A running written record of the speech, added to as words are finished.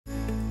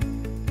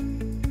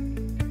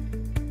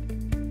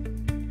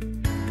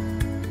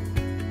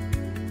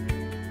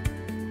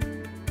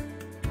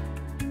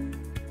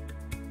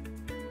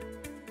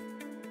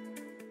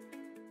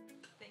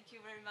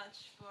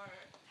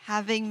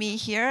having me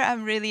here.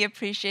 I'm really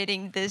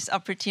appreciating this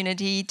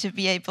opportunity to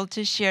be able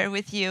to share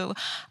with you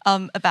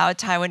about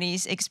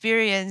Taiwanese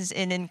experience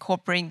in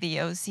incorporating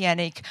the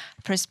oceanic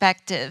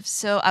perspective.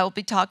 So I will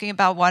be talking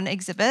about one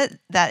exhibit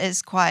that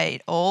is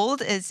quite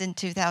old. It's in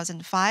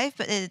 2005,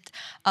 but it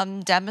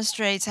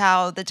demonstrates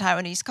how the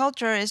Taiwanese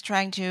culture is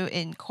trying to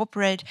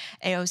incorporate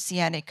an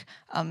oceanic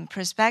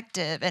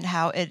perspective and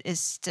how it is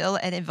still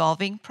an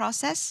evolving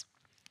process.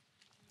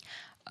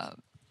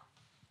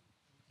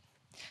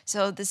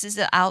 So this is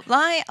the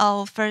outline.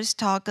 I'll first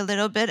talk a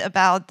little bit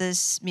about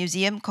this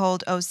museum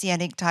called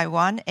Oceanic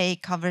Taiwan, a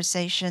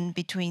conversation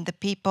between the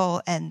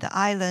people and the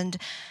island.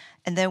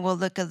 And then we'll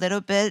look a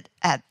little bit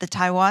at the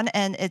Taiwan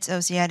and its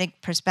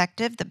oceanic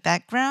perspective, the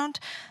background.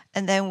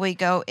 And then we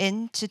go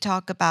in to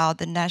talk about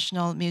the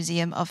National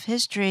Museum of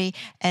History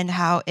and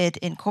how it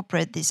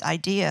incorporates this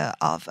idea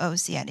of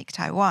Oceanic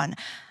Taiwan.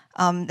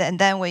 And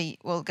then we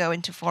will go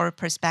into four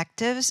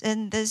perspectives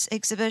in this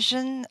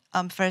exhibition.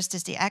 First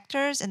is the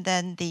actors, and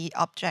then the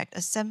object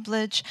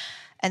assemblage,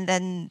 and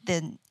then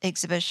the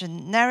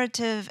exhibition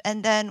narrative,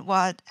 and then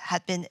what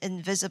had been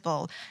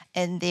invisible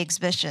in the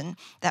exhibition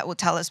that will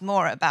tell us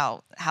more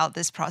about how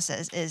this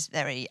process is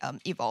very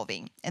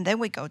evolving. And then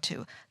we go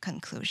to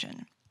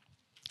conclusion.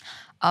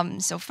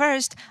 So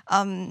first,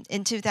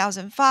 in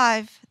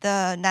 2005,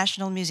 the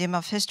National Museum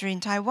of History in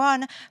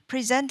Taiwan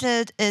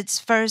presented its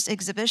first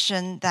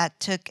exhibition that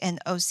took an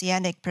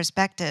oceanic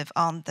perspective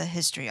on the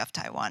history of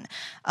Taiwan.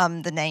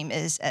 The name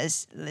is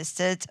as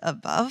listed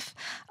above.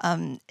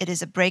 It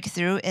is a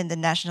breakthrough in the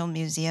National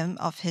Museum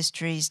of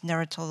History's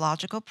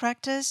narratological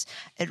practice.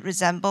 It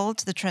resembled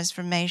the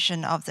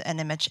transformation of the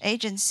image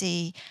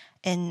agency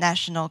in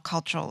national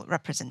cultural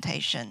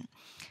representation.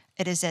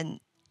 It is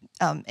an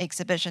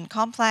exhibition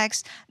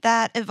complex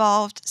that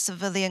evolved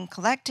civilian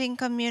collecting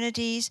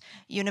communities,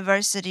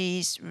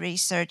 universities,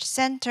 research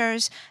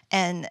centers,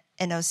 and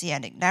an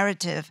oceanic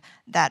narrative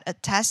that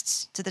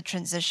attests to the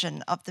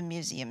transition of the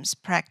museum's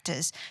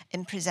practice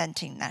in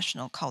presenting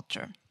national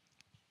culture.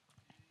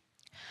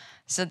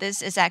 So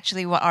this is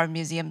actually what our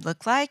museum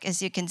looked like.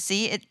 As you can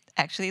see, it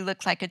actually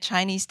looks like a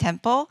Chinese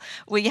temple.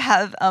 We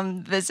have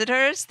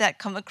visitors that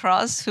come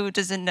across who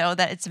doesn't know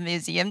that it's a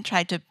museum,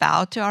 try to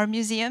bow to our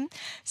museum.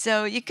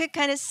 So you could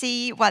kind of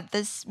see what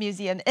this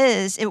museum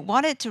is. It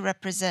wanted to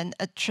represent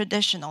a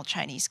traditional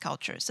Chinese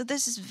culture. So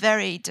this is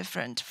very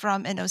different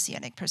from an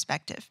oceanic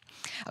perspective.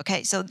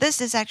 Okay, so this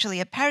is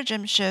actually a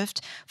paradigm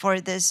shift for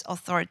this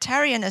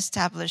authoritarian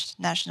established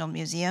national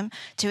museum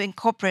to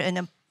incorporate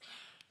an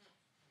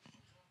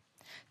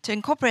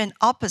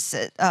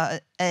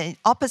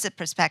opposite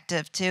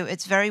perspective to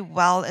its very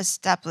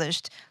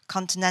well-established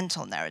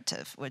continental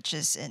narrative, which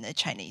is in a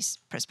Chinese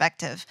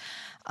perspective.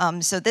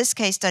 So this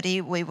case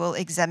study, we will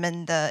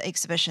examine the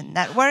exhibition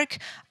network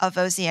of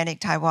Oceanic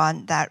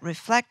Taiwan that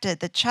reflected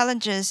the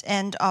challenges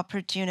and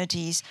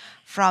opportunities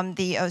from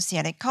the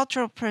oceanic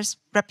cultural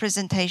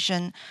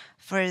representation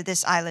for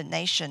this island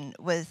nation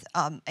with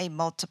a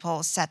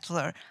multiple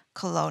settler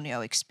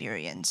colonial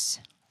experience.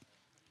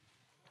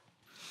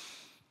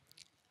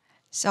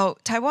 So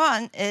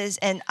Taiwan is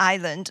an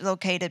island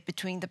located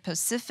between the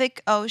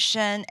Pacific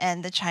Ocean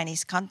and the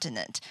Chinese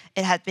continent.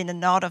 It had been a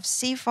node of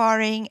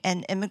seafaring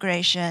and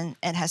immigration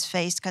and has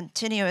faced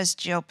continuous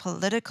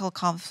geopolitical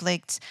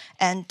conflicts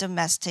and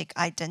domestic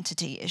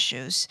identity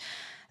issues.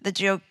 The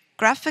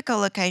geographical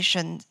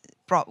location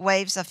brought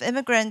waves of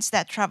immigrants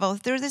that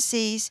traveled through the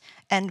seas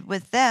and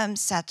with them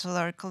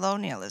settler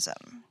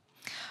colonialism.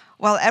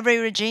 While every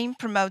regime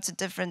promotes a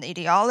different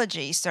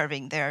ideology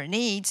serving their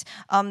needs,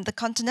 the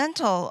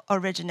continental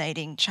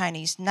originating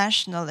Chinese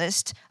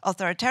nationalist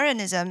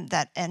authoritarianism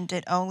that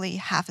ended only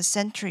half a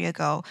century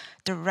ago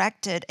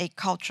directed a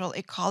cultural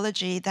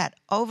ecology that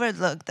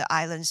overlooked the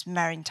island's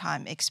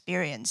maritime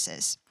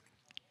experiences.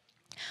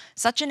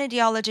 Such an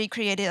ideology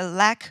created a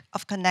lack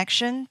of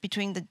connection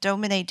between the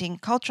dominating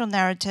cultural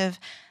narrative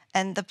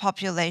and the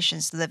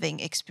population's living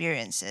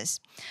experiences.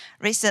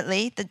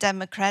 Recently, the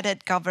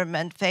democratic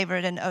government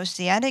favored an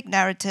oceanic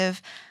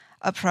narrative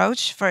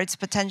approach for its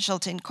potential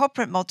to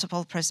incorporate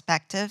multiple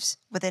perspectives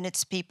within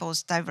its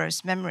people's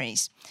diverse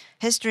memories,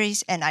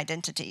 histories, and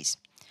identities.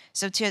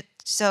 So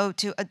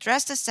to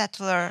address the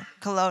settler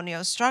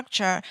colonial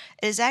structure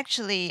is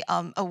actually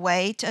a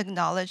way to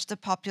acknowledge the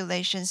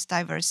population's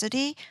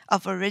diversity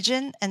of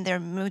origin and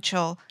their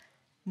mutual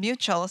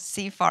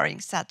seafaring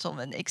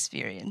settlement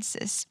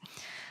experiences.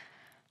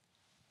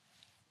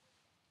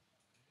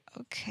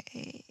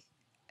 Okay.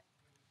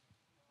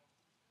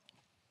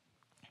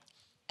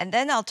 And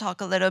then I'll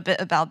talk a little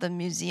bit about the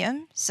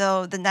museum.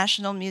 So the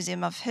National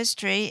Museum of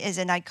History is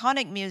an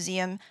iconic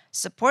museum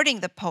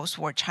supporting the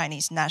post-war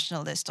Chinese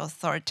nationalist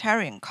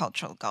authoritarian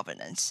cultural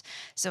governance.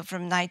 So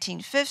from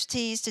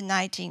 1950s to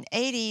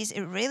 1980s,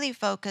 it really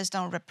focused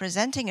on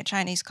representing a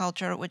Chinese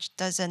culture which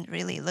doesn't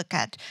really look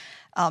at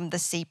the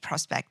sea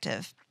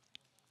perspective.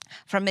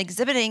 From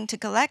exhibiting to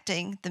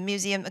collecting, the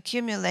museum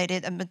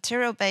accumulated a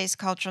material-based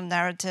cultural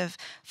narrative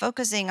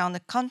focusing on the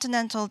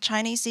continental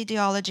Chinese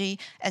ideology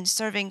and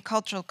serving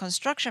cultural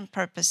construction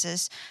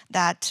purposes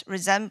that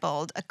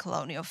resembled a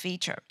colonial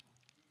feature.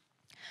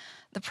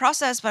 The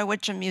process by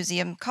which a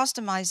museum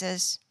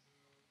customizes,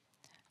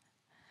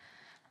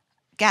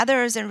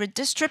 gathers and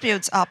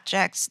redistributes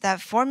objects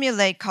that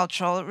formulate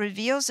culture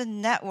reveals a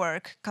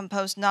network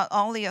composed not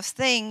only of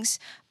things,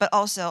 but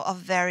also of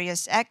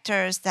various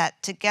actors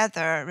that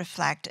together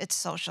reflect its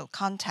social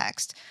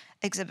context.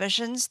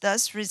 Exhibitions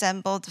thus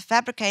resemble the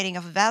fabricating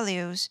of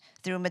values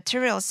through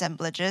material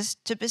assemblages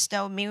to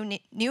bestow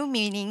new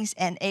meanings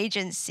and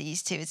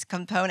agencies to its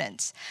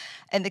components.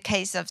 In the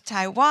case of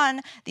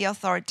Taiwan, the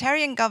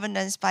authoritarian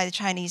governance by the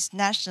Chinese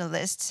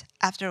nationalists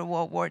after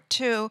World War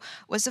II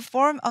was a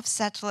form of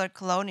settler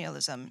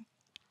colonialism.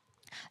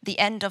 The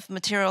end of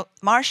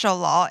martial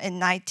law in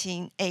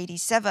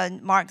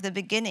 1987 marked the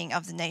beginning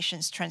of the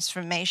nation's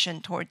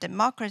transformation toward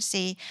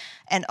democracy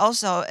and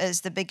also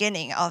is the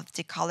beginning of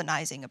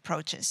decolonizing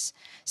approaches.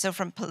 So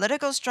from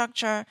political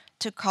structure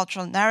to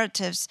cultural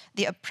narratives,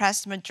 the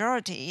oppressed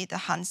majority, the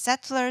Han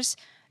settlers,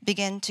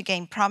 begin to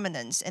gain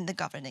prominence in the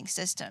governing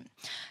system.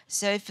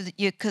 So if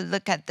you could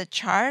look at the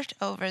chart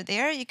over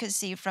there, you can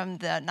see from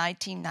the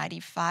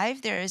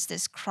 1995, there is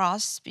this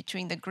cross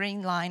between the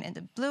green line and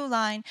the blue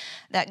line.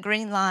 That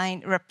green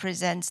line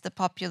represents the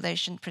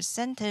population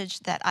percentage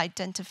that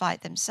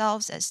identified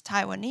themselves as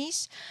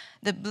Taiwanese.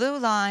 The blue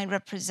line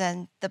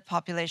represents the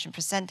population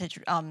percentage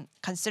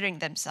considering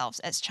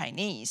themselves as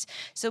Chinese.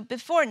 So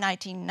before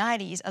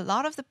 1990s, a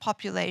lot of the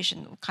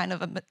population kind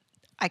of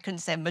I couldn't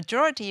say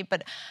majority,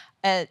 but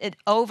it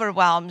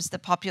overwhelms the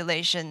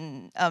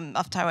population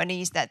of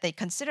Taiwanese that they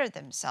consider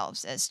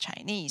themselves as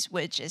Chinese,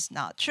 which is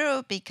not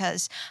true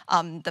because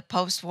the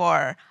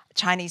post-war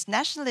Chinese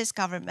nationalist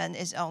government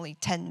is only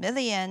 10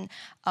 million,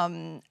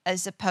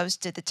 as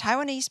opposed to the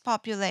Taiwanese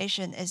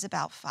population is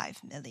about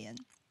 5 million.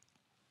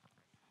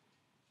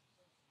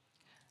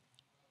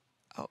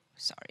 Oh,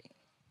 sorry.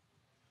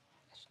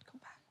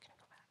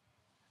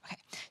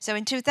 So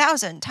in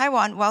 2000,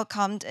 Taiwan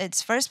welcomed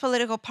its first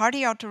political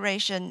party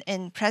alteration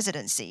in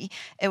presidency.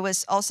 It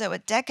was also a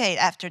decade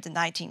after the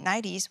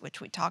 1990s, which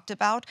we talked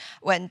about,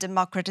 when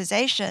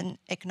democratization,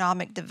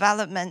 economic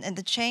development, and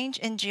the change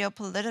in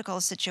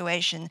geopolitical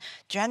situation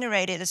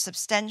generated a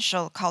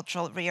substantial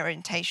cultural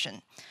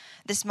reorientation.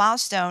 This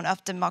milestone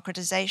of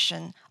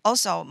democratization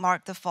also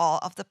marked the fall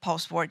of the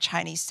post-war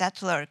Chinese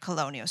settler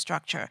colonial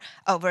structure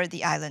over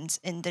the island's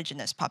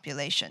indigenous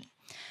population,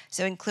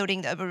 so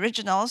including the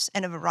Aboriginals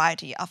and a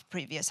variety of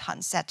previous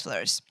Han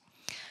settlers.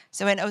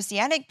 So an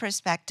oceanic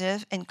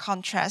perspective, in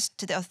contrast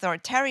to the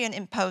authoritarian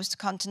imposed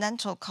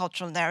continental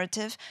cultural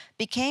narrative,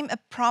 became a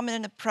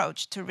prominent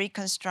approach to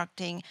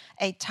reconstructing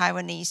a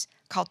Taiwanese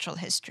cultural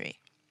history.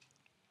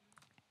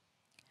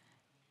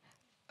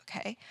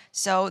 Okay,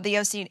 so the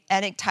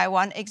Oceanic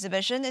Taiwan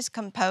exhibition is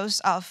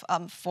composed of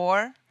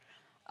four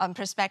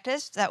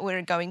perspectives that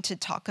we're going to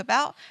talk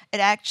about. It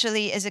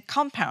actually is a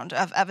compound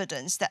of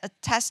evidence that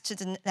attests to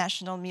the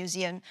National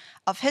Museum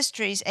of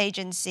History's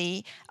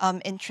agency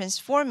in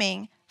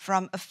transforming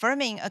from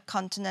affirming a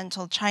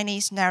continental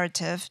Chinese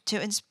narrative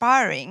to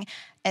inspiring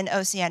an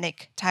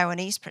oceanic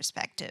Taiwanese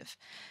perspective.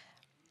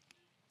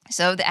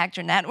 So the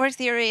actor network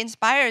theory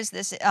inspires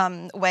this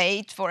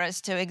way for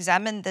us to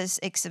examine this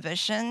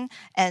exhibition,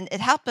 and it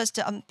helps us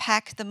to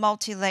unpack the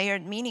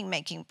multi-layered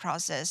meaning-making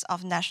process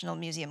of National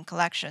Museum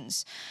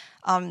collections.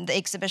 The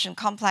exhibition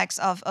complex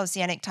of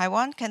Oceanic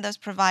Taiwan can thus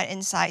provide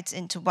insights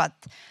into what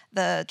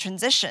the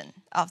transition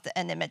of the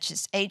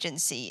NMH's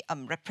agency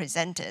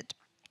represented.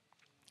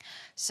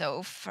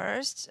 So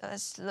first,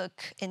 let's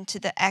look into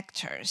the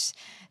actors.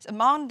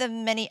 Among the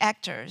many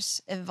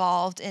actors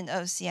involved in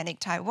Oceanic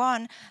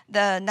Taiwan,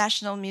 the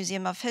National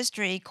Museum of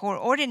History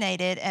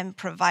coordinated and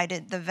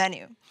provided the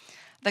venue.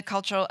 The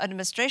cultural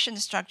administration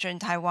structure in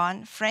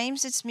Taiwan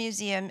frames its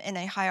museum in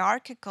a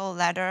hierarchical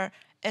ladder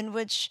in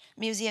which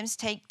museums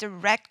take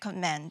direct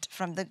command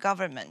from the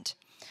government.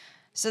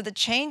 So the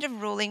change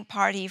of ruling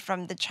party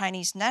from the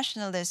Chinese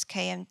nationalist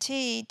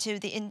KMT to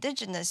the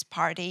indigenous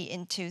party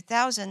in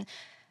 2000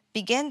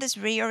 began this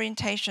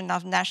reorientation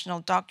of national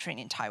doctrine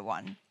in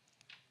Taiwan.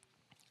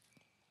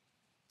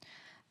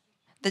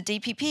 The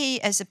DPP,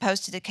 as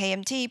opposed to the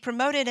KMT,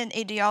 promoted an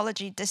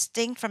ideology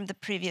distinct from the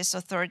previous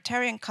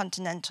authoritarian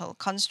continental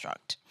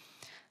construct.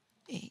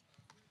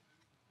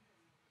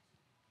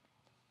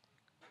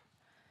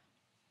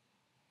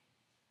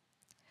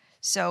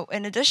 So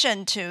in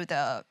addition to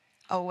the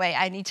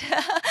I need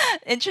to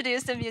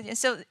introduce the museum.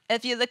 So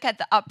if you look at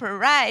the upper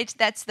right,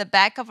 that's the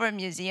back of our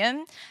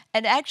museum.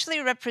 It actually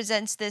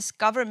represents this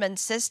government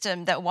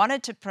system that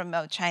wanted to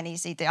promote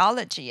Chinese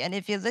ideology. And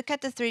if you look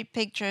at the three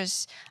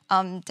pictures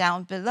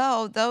down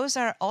below, those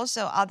are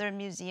also other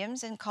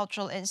museums and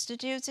cultural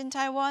institutes in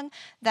Taiwan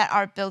that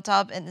are built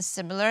up in a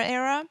similar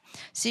era.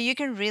 So you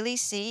can really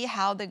see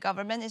how the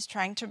government is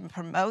trying to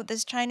promote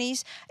this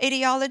Chinese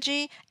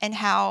ideology and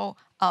how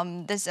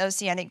this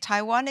Oceanic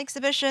Taiwan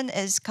exhibition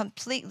is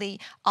completely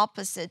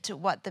opposite to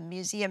what the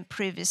museum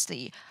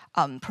previously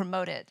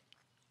promoted.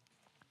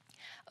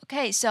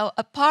 Okay, so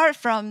apart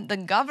from the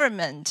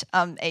government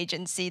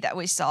agency that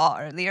we saw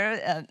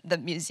earlier, the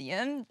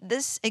museum,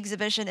 this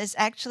exhibition is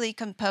actually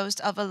composed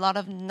of a lot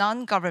of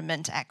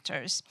non-government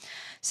actors.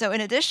 So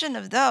in addition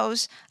of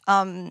those,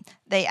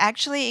 they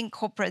actually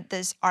incorporate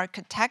this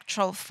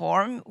architectural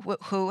form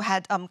who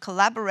had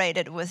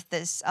collaborated with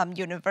this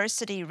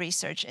university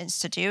research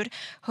institute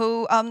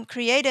who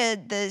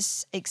created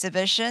this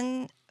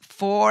exhibition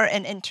for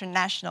an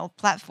international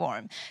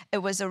platform. It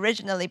was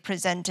originally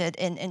presented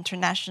in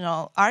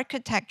International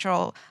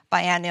Architectural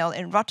Biennial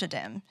in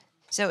Rotterdam.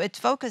 So it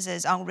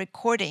focuses on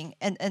recording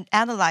and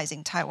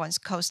analyzing Taiwan's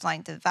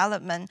coastline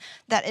development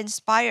that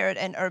inspired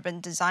an urban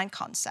design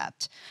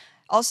concept.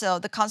 Also,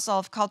 the Council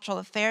of Cultural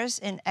Affairs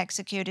in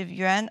Executive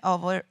Yuan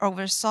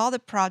oversaw the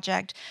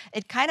project.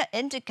 It kind of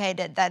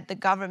indicated that the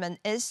government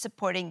is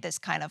supporting this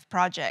kind of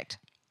project.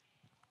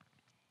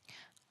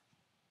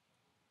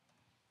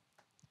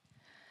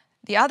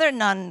 The other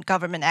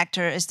non-government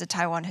actor is the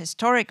Taiwan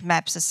Historic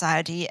Map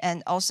Society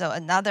and also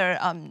another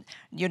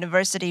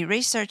university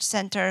research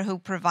center who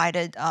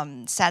provided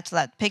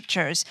satellite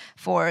pictures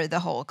for the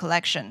whole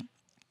collection.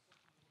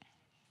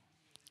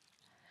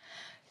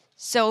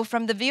 So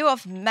from the view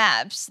of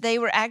maps, they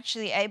were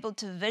actually able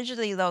to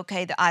visually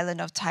locate the island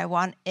of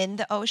Taiwan in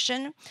the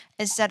ocean.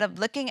 Instead of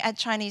looking at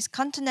Chinese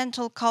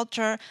continental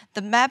culture,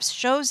 the maps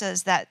shows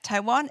us that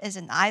Taiwan is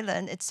an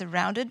island, it's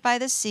surrounded by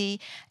the sea,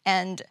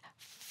 and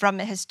from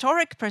a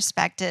historic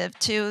perspective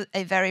to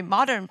a very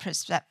modern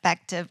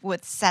perspective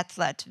with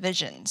satellite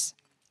visions.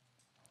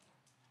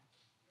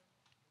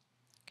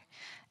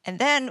 And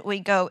then we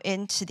go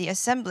into the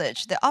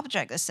assemblage, the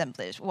object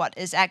assemblage, what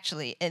is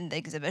actually in the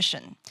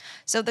exhibition.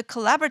 So the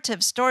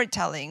collaborative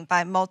storytelling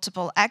by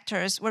multiple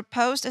actors were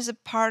posed as a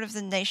part of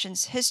the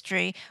nation's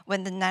history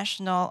when the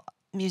National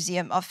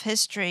Museum of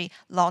History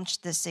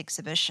launched this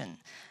exhibition.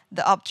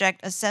 The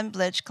object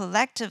assemblage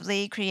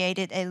collectively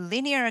created a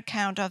linear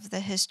account of the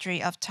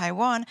history of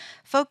Taiwan,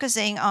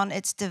 focusing on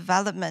its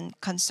development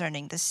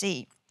concerning the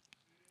sea.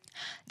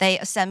 They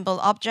assemble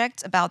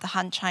objects about the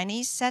Han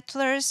Chinese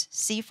settlers,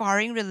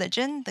 seafaring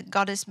religion, the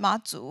goddess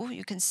Mazu,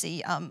 you can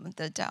see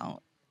the down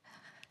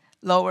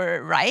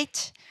lower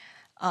right,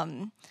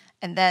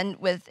 and then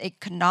with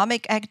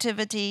economic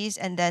activities,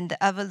 and then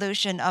the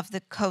evolution of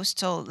the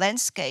coastal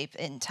landscape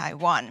in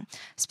Taiwan.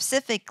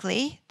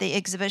 Specifically, the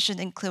exhibition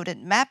included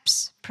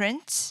maps,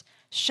 prints,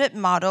 ship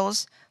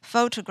models,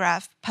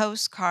 photographs,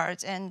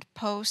 postcards, and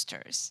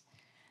posters.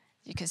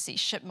 You can see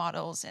ship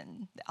models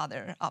and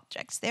other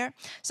objects there.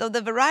 So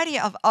the variety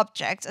of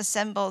objects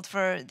assembled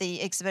for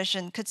the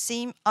exhibition could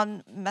seem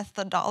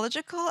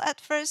unmethodological at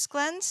first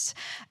glance.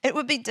 It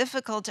would be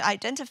difficult to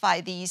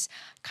identify these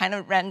kind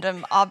of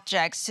random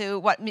objects to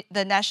what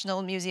the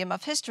National Museum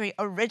of History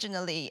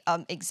originally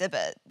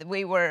exhibit.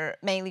 We were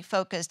mainly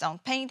focused on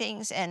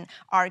paintings and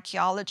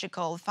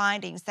archaeological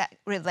findings that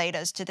relate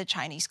us to the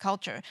Chinese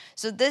culture.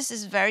 So this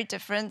is very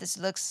different. This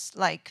looks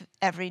like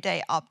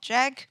everyday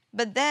object.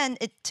 But then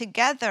it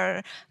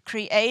together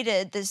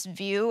created this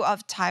view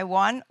of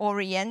Taiwan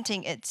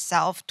orienting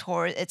itself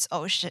toward its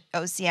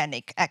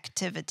oceanic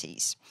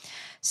activities.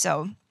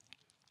 So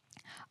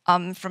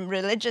from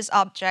religious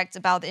objects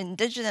about the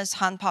indigenous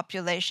Han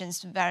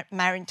population's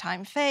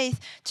maritime faith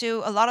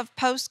to a lot of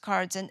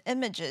postcards and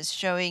images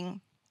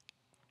showing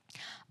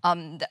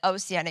the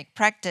oceanic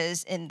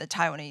practice in the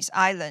Taiwanese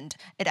island,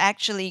 it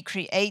actually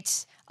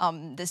creates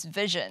this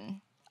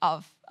vision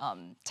of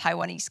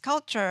Taiwanese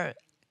culture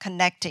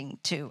connecting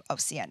to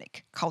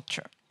oceanic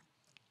culture.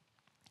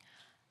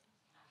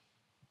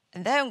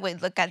 And then we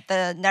look at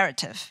the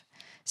narrative.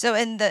 So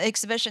in the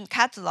exhibition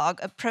catalog,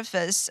 a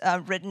preface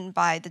written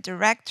by the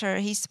director,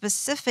 he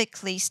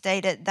specifically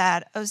stated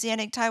that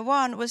Oceanic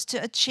Taiwan was to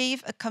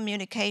achieve a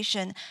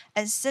communication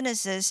and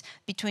synthesis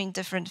between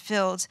different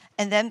fields.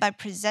 And then by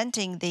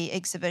presenting the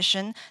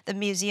exhibition, the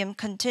museum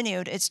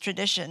continued its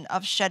tradition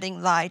of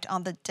shedding light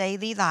on the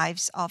daily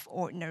lives of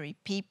ordinary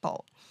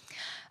people.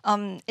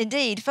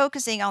 Indeed,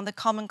 focusing on the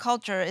common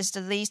culture is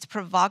the least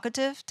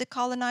provocative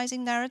decolonizing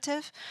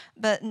narrative,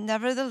 but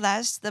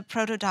nevertheless, the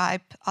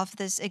prototype of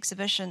this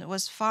exhibition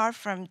was far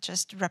from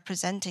just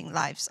representing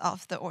lives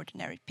of the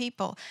ordinary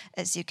people.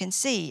 As you can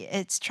see,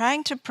 it's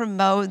trying to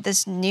promote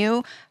this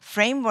new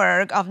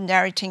framework of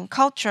narrating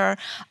culture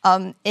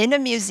in a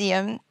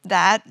museum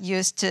that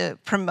used to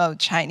promote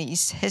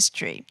Chinese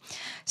history.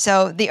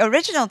 So the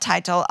original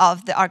title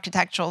of the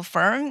architectural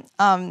firm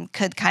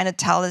could kind of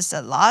tell us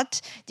a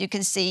lot. You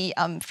can see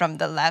from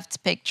the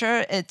left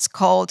picture, it's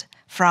called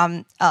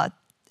From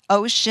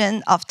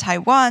Ocean of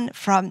Taiwan,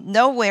 From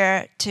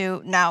Nowhere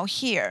to Now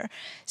Here.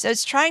 So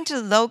it's trying to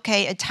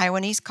locate a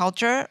Taiwanese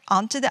culture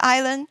onto the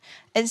island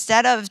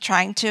instead of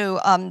trying to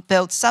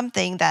build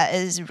something that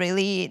is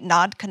really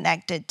not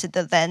connected to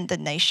the land the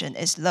nation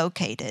is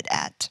located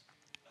at.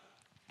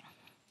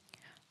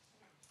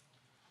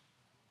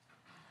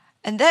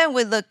 And then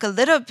we look a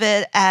little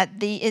bit at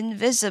the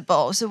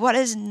invisible. So what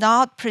is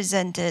not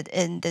presented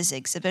in this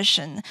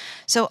exhibition?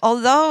 So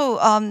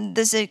although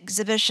this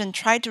exhibition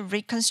tried to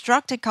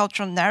reconstruct a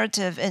cultural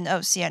narrative in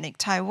oceanic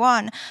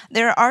Taiwan,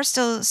 there are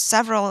still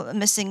several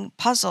missing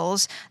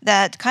puzzles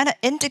that kind of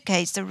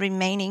indicates the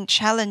remaining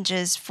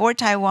challenges for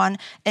Taiwan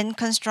in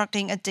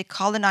constructing a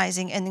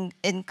decolonizing and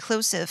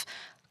inclusive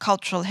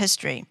cultural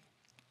history.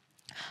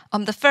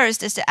 The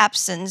first is the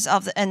absence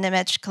of an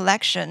image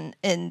collection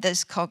in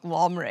this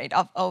conglomerate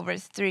of over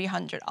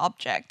 300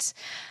 objects.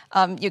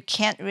 You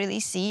can't really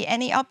see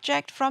any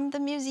object from the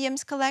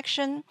museum's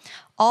collection.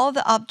 All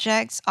the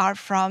objects are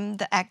from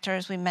the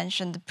actors we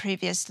mentioned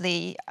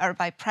previously, or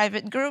by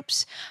private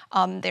groups.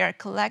 They are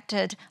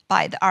collected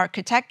by the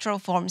Architectural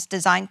Forms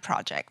Design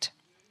Project.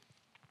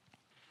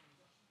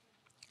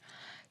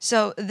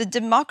 So the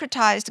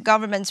democratized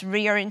government's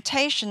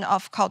reorientation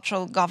of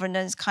cultural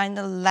governance kind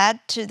of led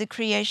to the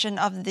creation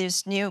of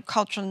this new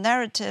cultural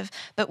narrative,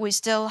 but we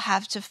still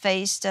have to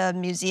face the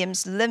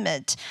museum's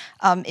limit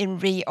in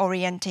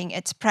reorienting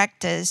its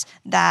practice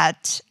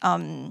that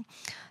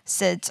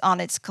sits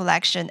on its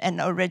collection and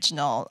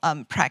original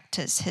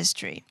practice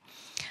history.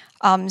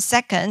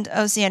 Second,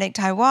 Oceanic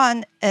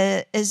Taiwan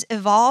is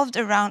evolved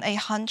around a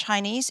Han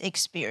Chinese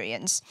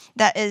experience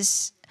that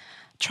is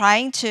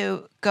trying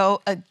to go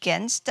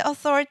against the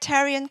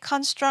authoritarian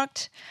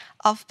construct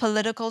of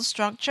political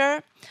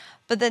structure,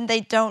 but then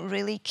they don't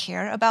really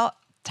care about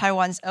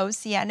Taiwan's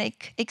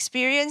oceanic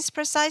experience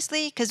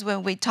precisely, because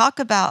when we talk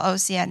about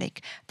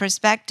oceanic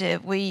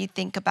perspective, we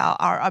think about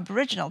our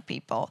Aboriginal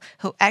people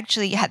who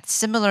actually had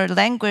similar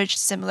language,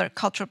 similar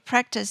cultural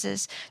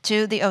practices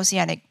to the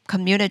oceanic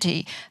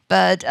community.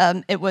 But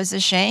it was a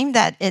shame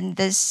that in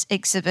this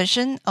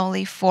exhibition,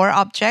 only 4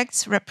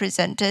 objects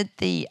represented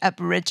the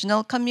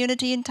Aboriginal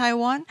community in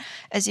Taiwan,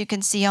 as you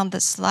can see on the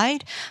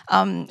slide.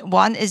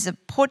 One is a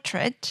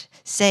portrait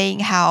saying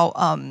how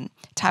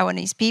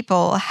Taiwanese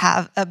people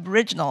have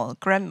Aboriginal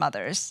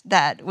grandmothers,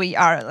 that we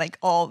are like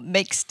all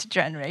mixed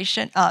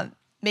generation,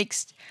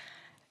 mixed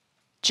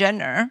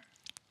gender.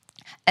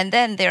 And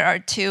then there are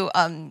 2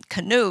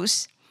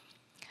 canoes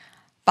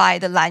by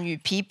the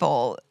Lanyu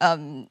people,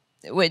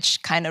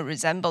 which kind of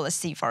resemble a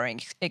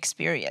seafaring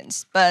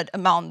experience. But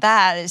among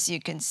that, as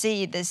you can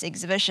see, this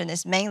exhibition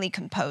is mainly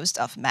composed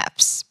of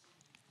maps.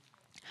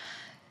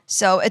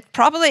 So it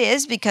probably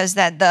is because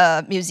that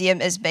the museum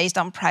is based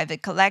on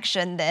private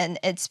collection, then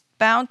it's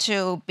bound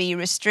to be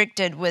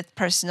restricted with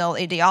personal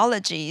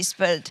ideologies.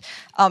 But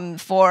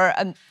for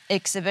an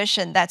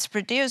exhibition that's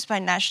produced by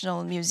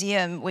National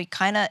Museum, we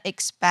kind of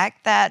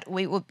expect that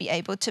we will be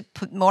able to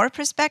put more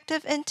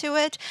perspective into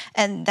it,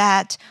 and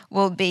that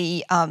will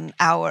be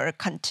our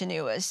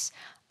continuous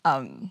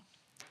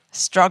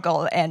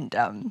struggle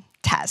and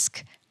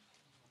task.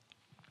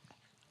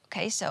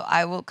 Okay, so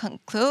I will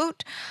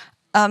conclude.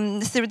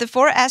 Through the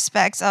 4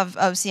 aspects of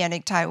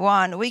Oceanic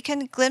Taiwan, we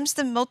can glimpse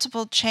the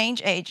multiple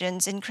change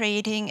agents in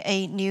creating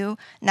a new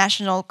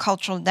national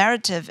cultural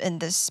narrative in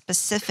this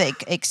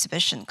specific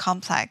exhibition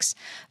complex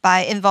by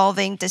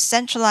involving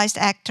decentralized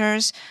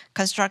actors,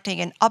 constructing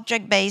an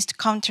object-based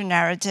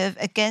counter-narrative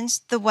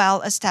against the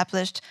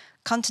well-established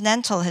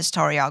continental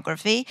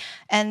historiography,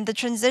 and the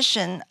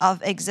transition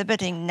of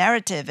exhibiting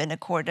narrative in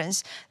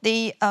accordance.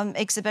 The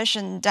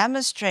exhibition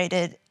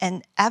demonstrated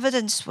an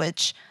evident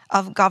switch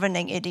of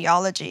governing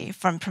ideology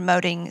from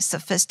promoting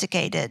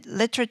sophisticated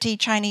literary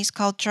Chinese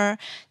culture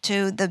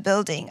to the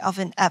building of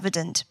an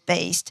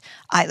evidence-based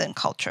island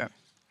culture.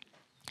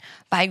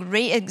 By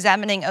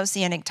re-examining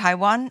Oceanic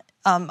Taiwan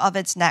of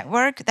its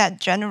network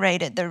that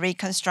generated the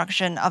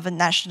reconstruction of a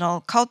national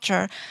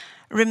culture,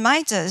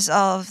 reminds us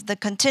of the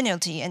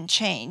continuity and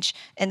change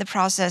in the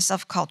process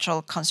of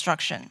cultural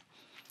construction.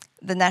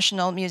 The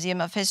National Museum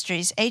of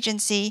History's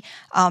agency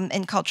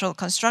in cultural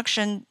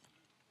construction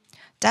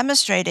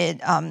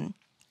demonstrated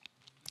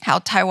how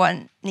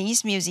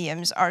Taiwanese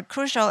museums are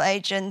crucial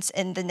agents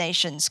in the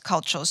nation's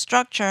cultural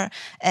structure,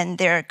 and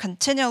their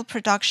continual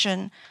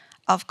production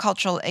of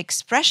cultural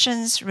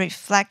expressions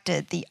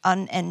reflected the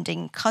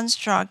unending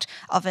construct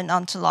of an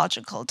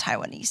ontological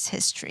Taiwanese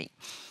history.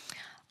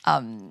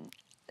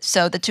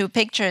 So the 2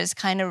 pictures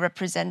kind of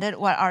represented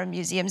what our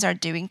museums are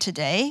doing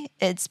today.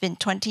 It's been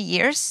 20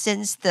 years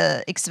since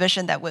the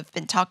exhibition that we've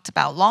been talked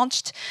about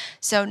launched.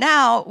 So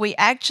now we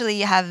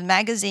actually have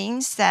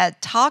magazines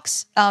that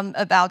talks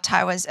about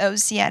Taiwan's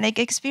oceanic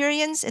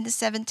experience in the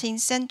 17th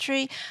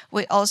century.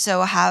 We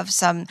also have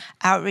some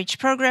outreach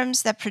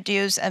programs that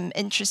produce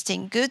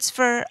interesting goods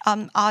for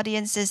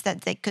audiences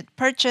that they could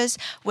purchase,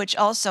 which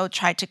also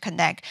try to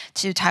connect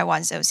to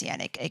Taiwan's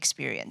oceanic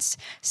experience.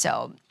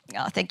 So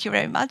thank you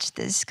very much.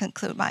 This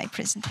concludes my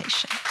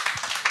presentation.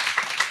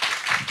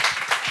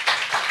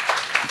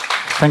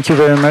 Thank you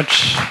very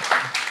much.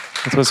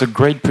 It was a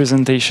great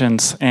presentation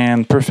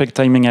and perfect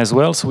timing as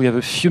well. So we have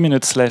a few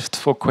minutes left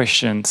for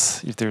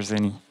questions, if there's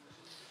any.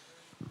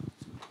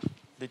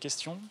 Des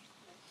questions?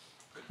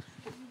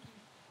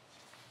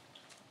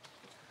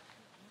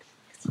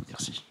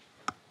 Merci.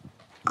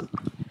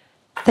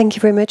 Thank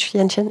you very much,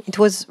 Chen. It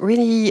was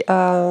really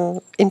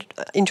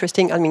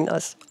interesting. I mean,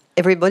 as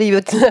everybody,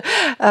 but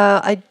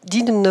I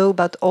didn't know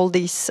about all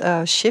this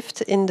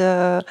shift in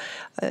the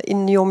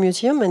in your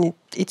museum, and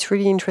it's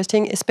really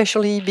interesting,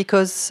 especially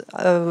because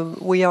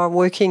we are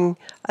working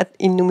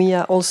in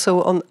Numia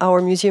also on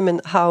our museum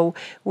and how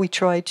we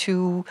try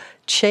to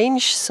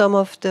change some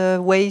of the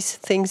ways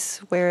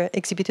things were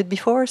exhibited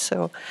before.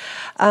 So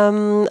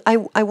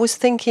I was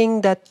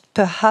thinking that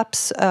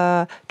perhaps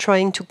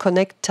trying to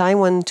connect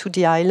Taiwan to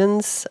the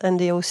islands and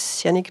the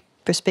oceanic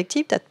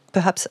perspective, that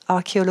perhaps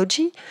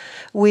archaeology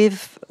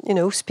with,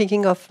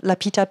 speaking of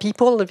Lapita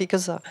people,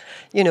 because,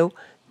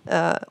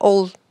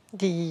 all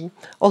the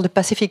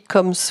Pacific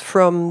comes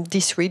from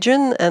this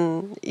region,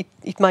 and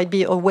it might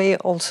be a way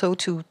also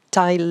to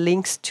tie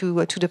links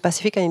to the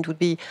Pacific, and it would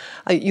be,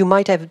 you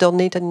might have done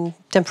it in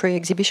temporary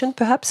exhibition,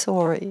 perhaps,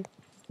 or,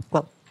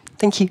 well,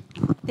 thank you.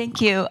 Thank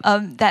you.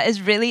 That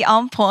is really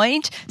on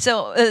point.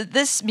 So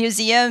this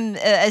museum,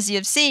 as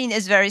you've seen,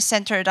 is very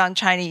centered on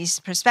Chinese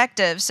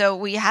perspective. So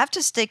we have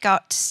to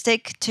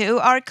stick to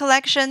our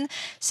collection.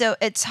 So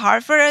it's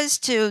hard for us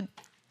to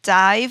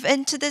dive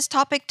into this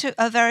topic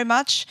very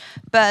much,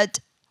 but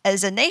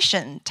as a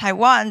nation,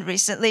 Taiwan,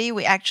 recently,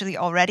 we actually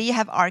already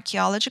have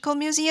archaeological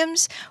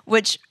museums,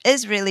 which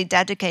is really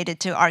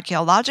dedicated to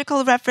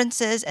archaeological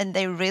references. And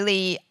they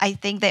really, I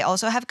think they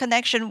also have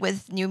connection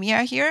with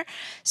Numia here.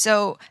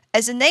 So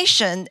as a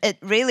nation, it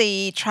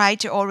really tried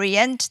to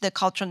orient the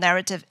cultural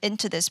narrative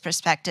into this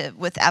perspective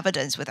with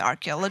evidence, with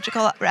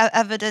archaeological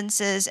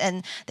evidences.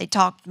 And they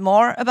talked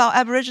more about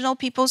Aboriginal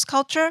people's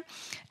culture.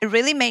 It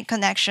really made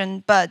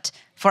connection. But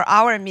for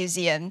our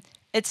museum,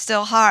 it's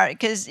still hard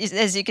because,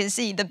 as you can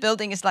see, the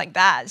building is like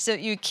that. So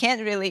you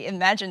can't really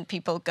imagine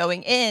people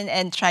going in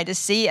and try to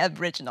see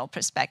Aboriginal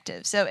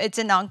perspective. So it's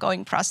an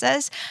ongoing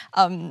process.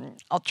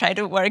 I'll try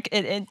to work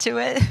it into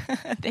it.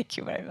 Thank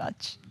you very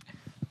much.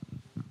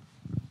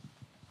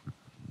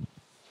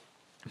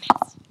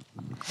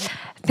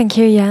 Thank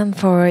you, Jan,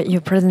 for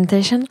your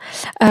presentation.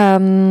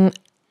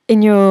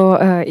 In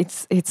your,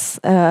 it's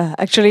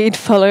actually it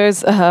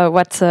follows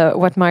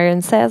what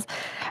Marion says.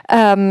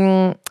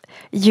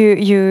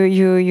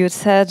 You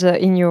said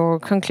in your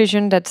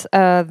conclusion that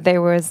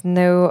there was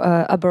no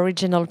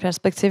Aboriginal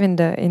perspective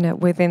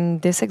within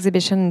this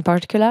exhibition in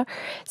particular.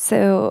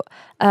 So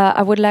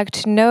I would like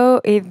to know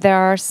if there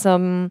are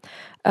some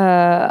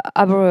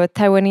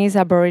Taiwanese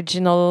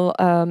Aboriginal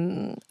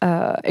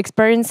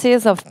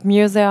experiences of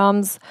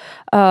museums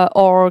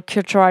or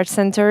cultural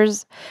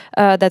centers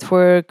that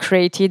were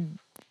created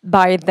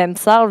by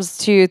themselves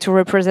to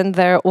represent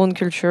their own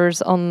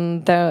cultures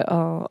on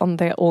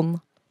their own.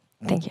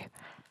 Thank you.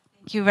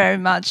 Thank you very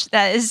much.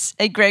 That is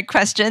a great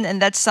question,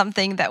 and that's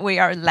something that we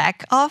are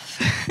lack of.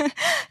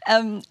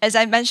 As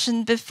I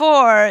mentioned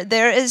before,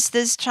 there is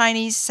this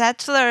Chinese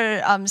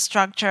settler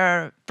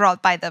structure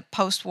brought by the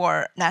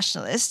post-war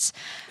nationalists.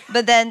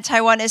 But then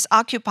Taiwan is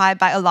occupied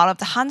by a lot of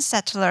the Han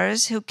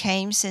settlers who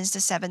came since the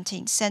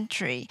 17th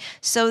century.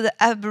 So the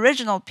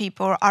Aboriginal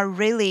people are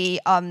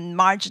really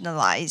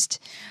marginalized.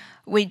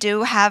 We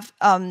do have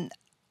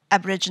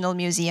Aboriginal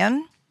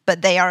museum,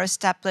 but they are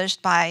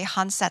established by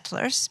Han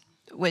settlers,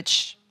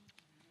 which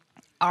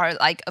are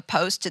like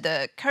opposed to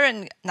the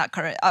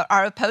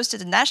are opposed to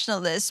the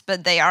nationalists,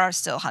 but they are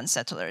still Han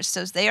settlers.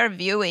 So they are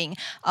viewing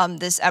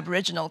this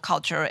Aboriginal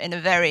culture in a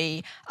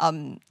very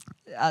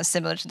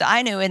similar to the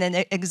Ainu, in an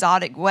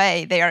exotic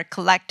way. They are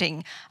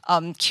collecting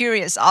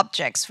curious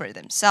objects for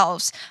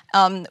themselves.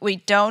 We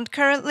don't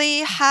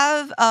currently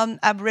have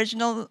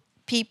Aboriginal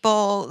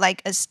people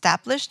like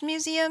established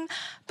museum,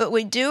 but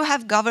we do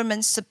have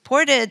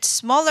government-supported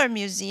smaller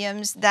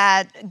museums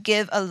that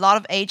give a lot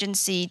of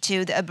agency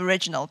to the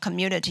Aboriginal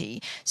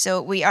community.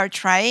 So we are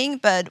trying,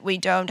 but we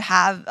don't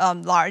have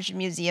large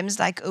museums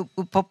like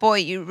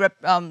Upopoi,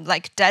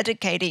 like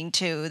dedicating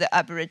to the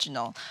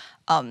Aboriginal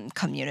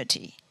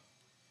community.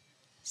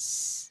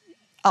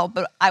 Oh,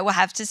 but I will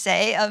have to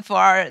say, for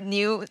our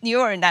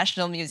newer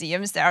national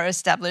museums that are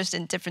established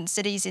in different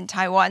cities in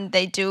Taiwan,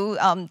 they do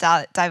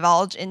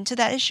divulge into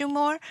that issue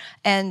more,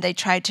 and they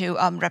try to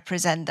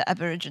represent the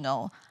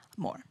Aboriginal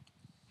more.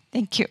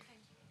 Thank you.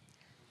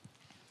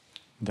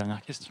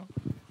 Dernière question.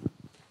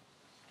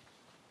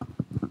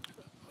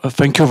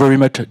 Thank you very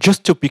much.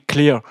 Just to be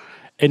clear,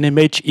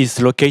 NMH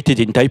is located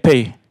in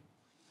Taipei? The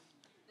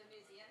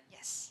museum?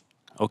 Yes.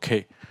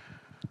 Okay.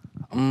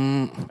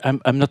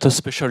 I'm not a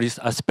specialist.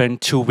 I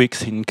spent 2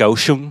 weeks in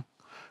Kaohsiung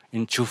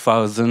in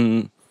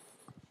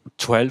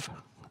 2012,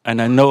 and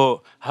I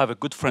have a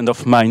good friend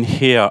of mine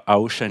here,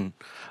 Chen,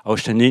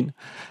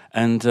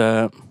 and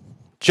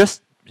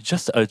just a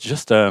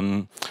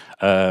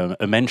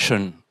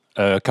mention.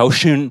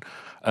 Kaohsiung,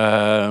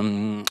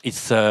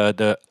 it's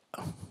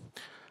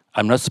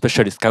I'm not a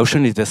specialist.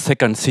 Kaohsiung is the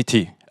second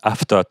city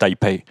after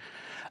Taipei,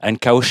 and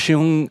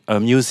Kaohsiung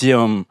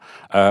Museum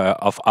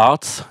of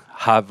Arts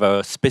have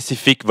a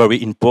specific,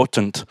 very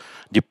important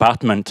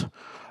department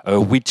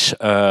which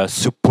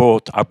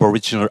support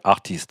Aboriginal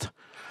artists.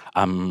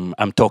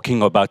 I'm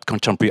talking about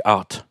contemporary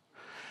art.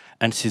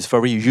 and it's a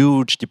very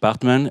huge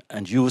department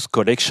and huge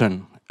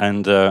collection.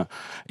 And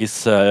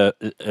it's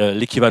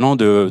l'équivalent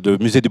de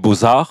Musée des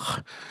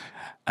Beaux-Arts.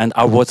 And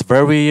I was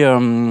very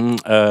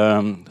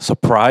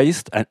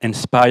surprised and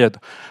inspired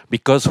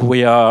because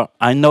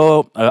I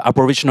know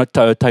Aboriginal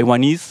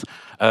Taiwanese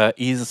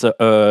is,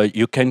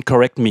 you can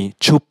correct me,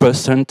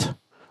 2%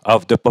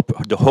 of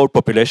the whole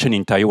population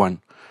in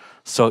Taiwan.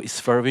 So it's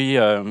very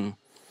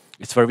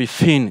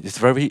thin.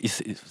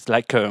 It's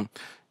like,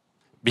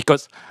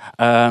 because,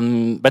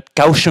 but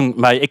Kaohsiung,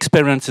 my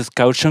experience is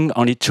Kaohsiung,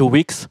 only 2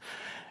 weeks.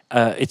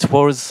 It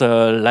was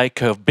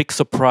like a big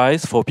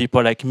surprise for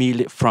people like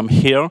me from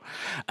here.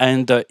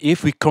 And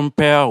if we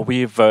compare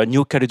with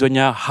New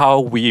Caledonia, how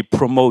we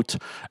promote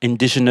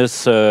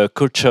indigenous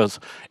cultures,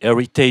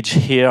 heritage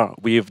here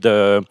with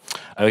the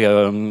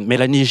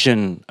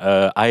Melanesian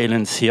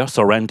islands here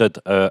surrounded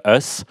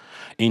us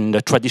in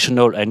the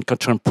traditional and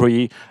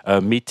contemporary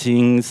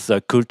meetings,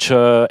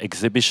 culture,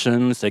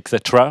 exhibitions,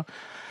 etc.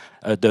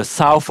 The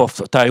south of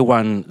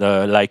Taiwan,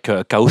 like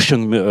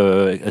Kaohsiung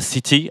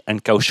City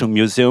and Kaohsiung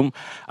Museum,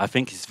 I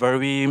think is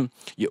very.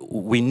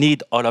 We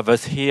need all of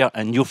us here,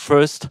 and you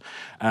first.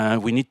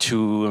 We need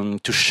to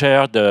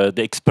share the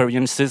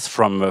experiences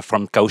from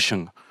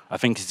Kaohsiung. I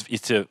think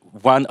it's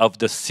one of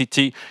the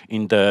city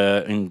in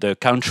the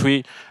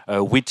country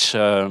which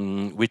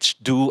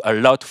do a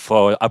lot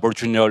for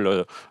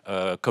Aboriginal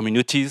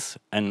communities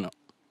and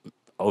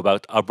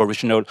about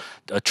Aboriginal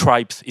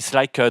tribes. It's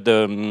like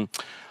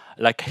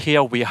like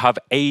here we have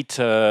 8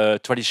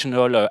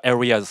 traditional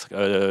areas,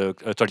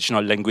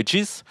 traditional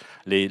languages,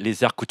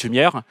 les aires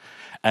coutumières.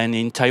 And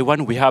in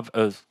Taiwan we have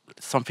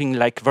something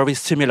like very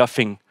similar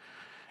thing.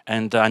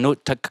 And I know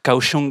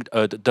Kaohsiung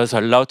does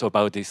a lot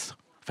about this.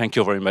 Thank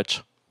you very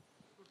much.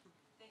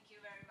 Thank you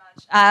very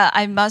much.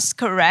 I must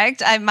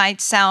correct, I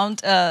might sound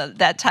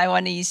that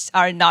Taiwanese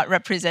are not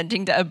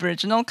representing the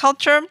Aboriginal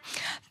culture,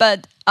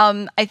 but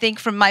I think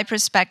from my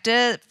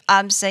perspective,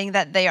 I'm saying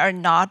that they are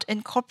not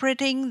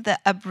incorporating the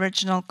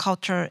Aboriginal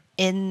culture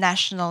in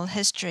national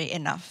history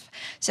enough.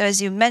 So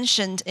as you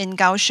mentioned, in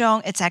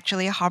Kaohsiung, it's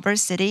actually a harbor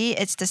city.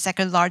 It's the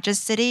second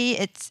largest city.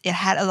 It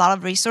had a lot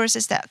of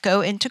resources that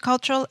go into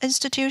cultural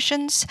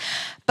institutions,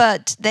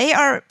 but they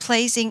are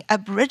placing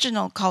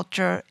Aboriginal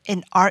culture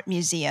in art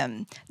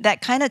museum.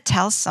 That kind of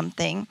tells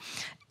something.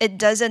 It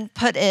doesn't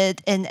put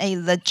it in a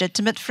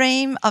legitimate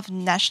frame of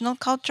national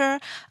culture.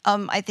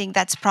 I think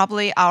that's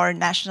probably our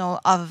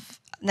National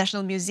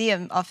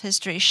Museum of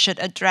History should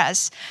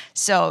address.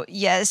 So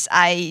yes,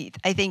 I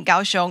think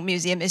Kaohsiung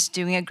Museum is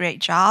doing a great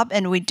job,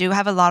 and we do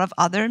have a lot of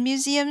other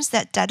museums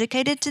that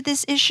dedicated to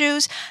these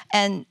issues.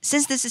 And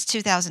since this is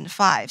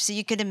 2005, so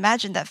you can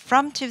imagine that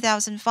from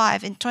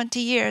 2005, in 20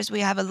 years,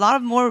 we have a lot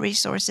of more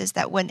resources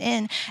that went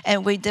in,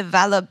 and we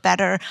develop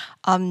better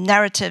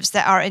narratives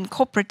that are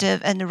incorporative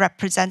and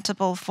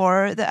representable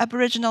for the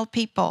Aboriginal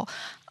people.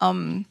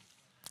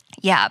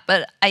 Yeah,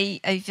 but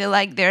I feel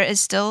like there is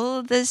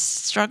still this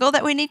struggle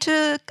that we need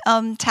to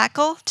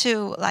tackle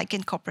to like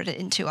incorporate it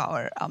into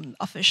our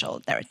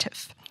official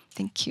narrative.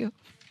 Thank you.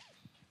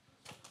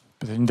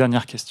 Une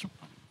dernière question.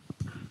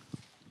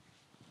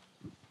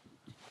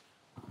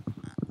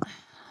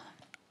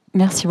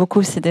 Merci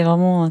beaucoup, c'était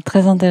vraiment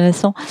très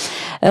intéressant.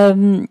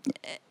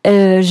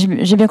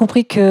 J'ai bien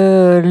compris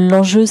que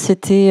l'enjeu,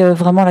 c'était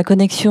vraiment la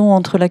connexion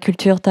entre la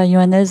culture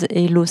taïwanaise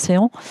et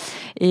l'océan.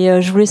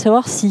 Et je voulais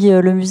savoir si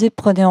le musée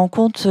prenait en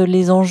compte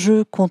les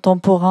enjeux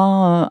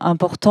contemporains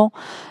importants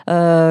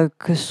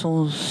que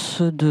sont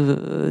ceux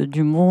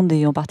du monde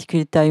et en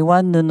particulier de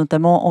Taïwan,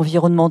 notamment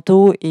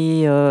environnementaux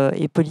et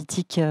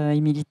politiques et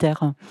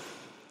militaires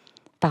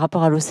par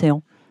rapport à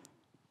l'océan.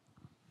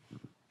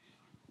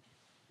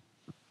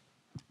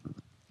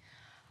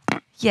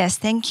 Yes,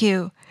 thank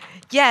you.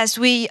 Yes,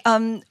 we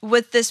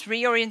with this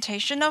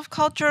reorientation of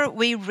culture,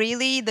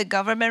 the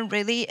government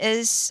really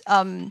is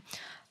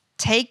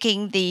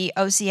taking the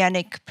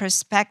oceanic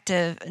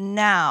perspective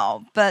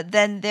now. But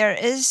then there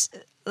is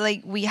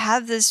we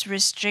have this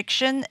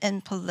restriction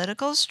in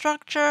political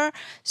structure.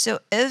 So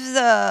if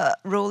the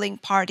ruling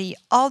party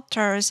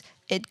alters,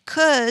 it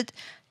could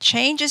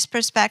change its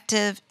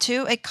perspective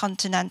to a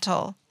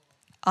continental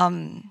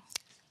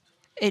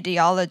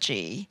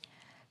ideology.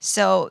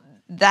 So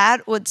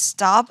that would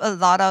stop a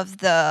lot of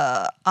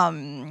the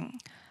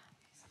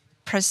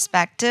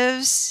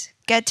perspectives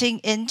getting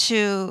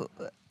into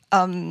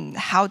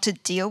how to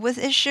deal with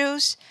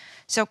issues.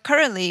 So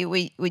currently,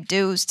 we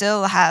do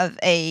still have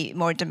a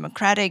more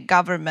democratic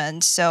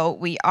government, so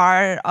we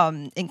are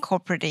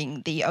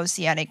incorporating the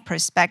oceanic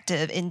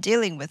perspective in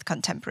dealing with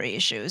contemporary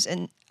issues.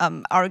 And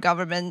our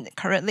government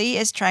currently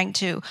is trying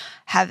to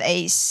have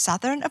a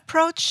southern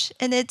approach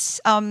in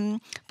its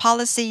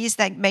policies,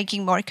 like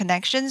making more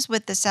connections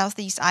with the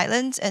Southeast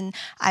Islands. And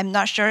I'm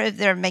not sure if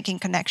they're making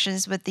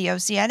connections with the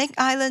oceanic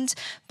islands,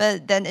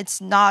 but then it's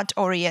not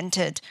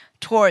oriented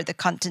toward the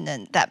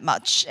continent that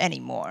much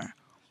anymore.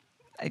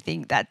 I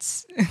think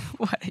that's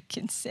what I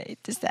can say.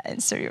 Does that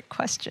answer your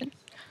question?